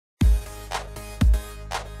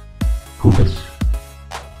Hoopus.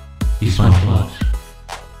 He's my flush.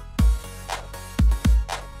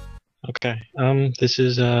 Okay, this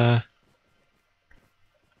is,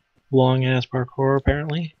 long-ass parkour,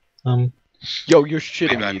 apparently. Yo, you're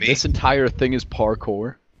shitting Made by me. me. This entire thing is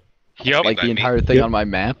parkour? Yep. Like by the me. entire thing Yep. on my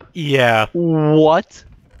map? Yeah. What?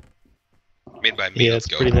 Made by me. Yeah, Let's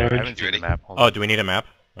it's go. pretty I large. haven't seen the Ready? map. Hold Oh, on. do we need a map?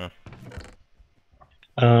 Oh,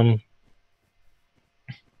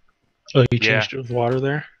 you Yeah. changed it with water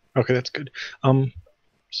there? Okay, that's good.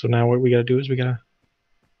 So now what we gotta do is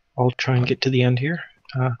I'll try and get to the end here.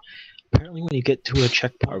 Apparently when you get to a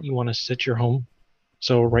checkpoint, you want to set your home.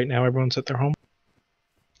 So right now everyone's at their home.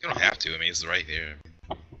 You don't have to. I mean, it's right here.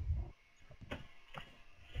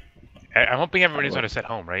 I'm hoping everybody knows how to set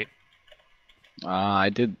home, right? I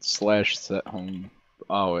did slash set home.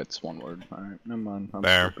 Oh, it's one word. Alright, never mind. I'm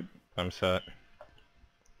There. stupid. I'm set.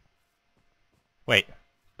 Wait,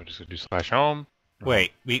 We're just gonna do slash home.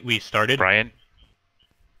 wait. We started. Bryan.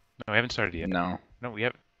 No, we haven't started yet. No. No, we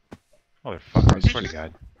haven't. Motherfucker! I swear to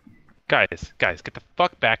God. Guys, get the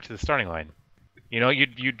fuck back to the starting line. You know,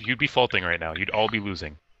 you'd be faulting right now. You'd all be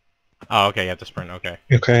losing. Oh, okay. You have to sprint. Okay.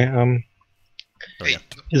 Okay. There we Hey,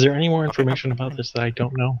 go. Is there any more information about this that I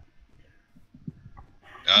don't know?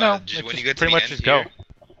 No, just, it's when you just get to pretty the much end just here,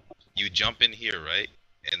 go. you jump in here, right?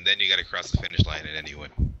 And then you gotta cross the finish line, and then you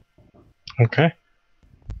win. Okay.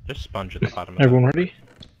 There's sponge at the bottom of Everyone ready?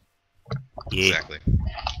 that. Yeah. Exactly.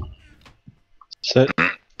 Set.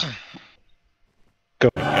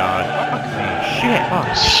 God. Shit.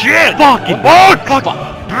 Fuck. Shit. Fucking fuck. Fuck.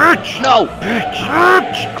 Bitch. No! Bitch.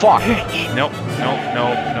 Bitch. Fuck! Bitch. No.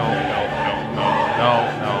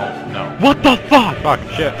 What the fuck? Fuck.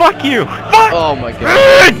 Shit. Fuck you. Fuck. Oh my god.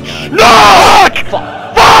 Bitch. No.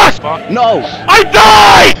 Fuck! Fuck. Fuck. No! I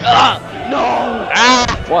died. No!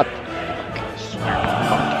 Ah! What?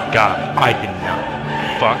 God. I did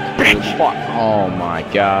not. Fuck. Bitch. Fuck! Oh my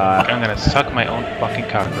god. I'm gonna suck my own fucking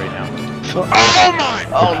cock right now. Oh my.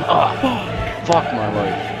 Oh no! Fuck my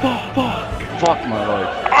life. Fuck. Fuck my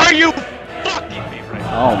life. Are you fucking me right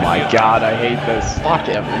now? Oh my god, I hate this. Fuck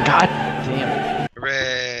Evin. God damn it.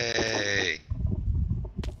 Hooray!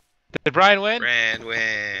 Did Bryan win? Brand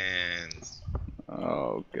wins.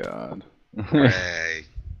 Oh god. Hooray!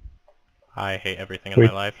 I hate everything in Wait.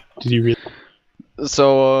 my life. Did you really?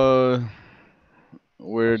 So,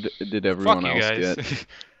 where did everyone Fuck you else guys. get?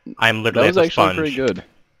 I'm That literally was at the actually sponge. pretty good.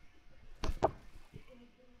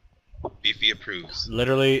 Beefy approves.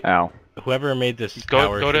 Literally, Ow. whoever made this Go-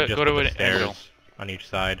 tower go should to- just go put to the an stairs anvil. on each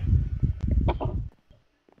side.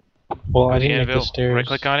 Well, I The didn't make the anvil, stairs. right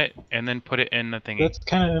click on it, and then put it in the thingy. That's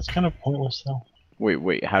kind of pointless though.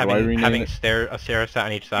 Wait, how do I rename having it? a stair set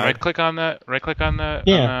on each side. Right click on the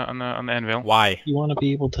Yeah. on the anvil, Why? You want to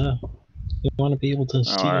be able to. You want to be able to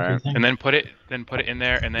see Alright. everything. and then put it in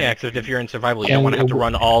there, and then Yeah, because if you're in survival, you And don't want to have to it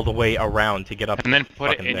run all the way around to get up. and then the put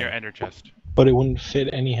it fucking in thing. your ender chest. But it wouldn't fit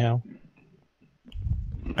anyhow.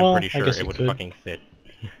 I'm Well, pretty I sure guess it it would could. fucking fit.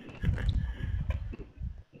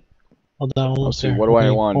 Let's see, what do I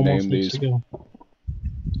want to name these?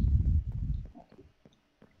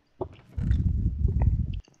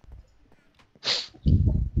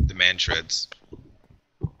 The man shreds.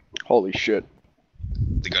 Holy shit.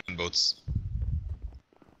 The gunboats.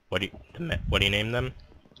 What do you name them?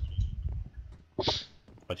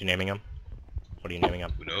 What you naming them? What are you naming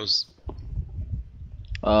them? Who knows?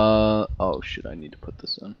 Oh shit, I need to put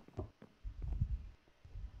this in.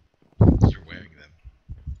 You're wearing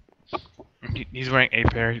them. He's wearing a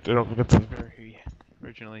pair. That's very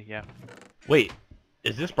originally, yeah. Wait,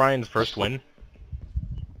 is this Bryan's first win?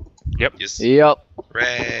 Yep. Yes. Yep.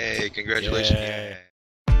 Hooray! Congratulations. Yay. Yeah.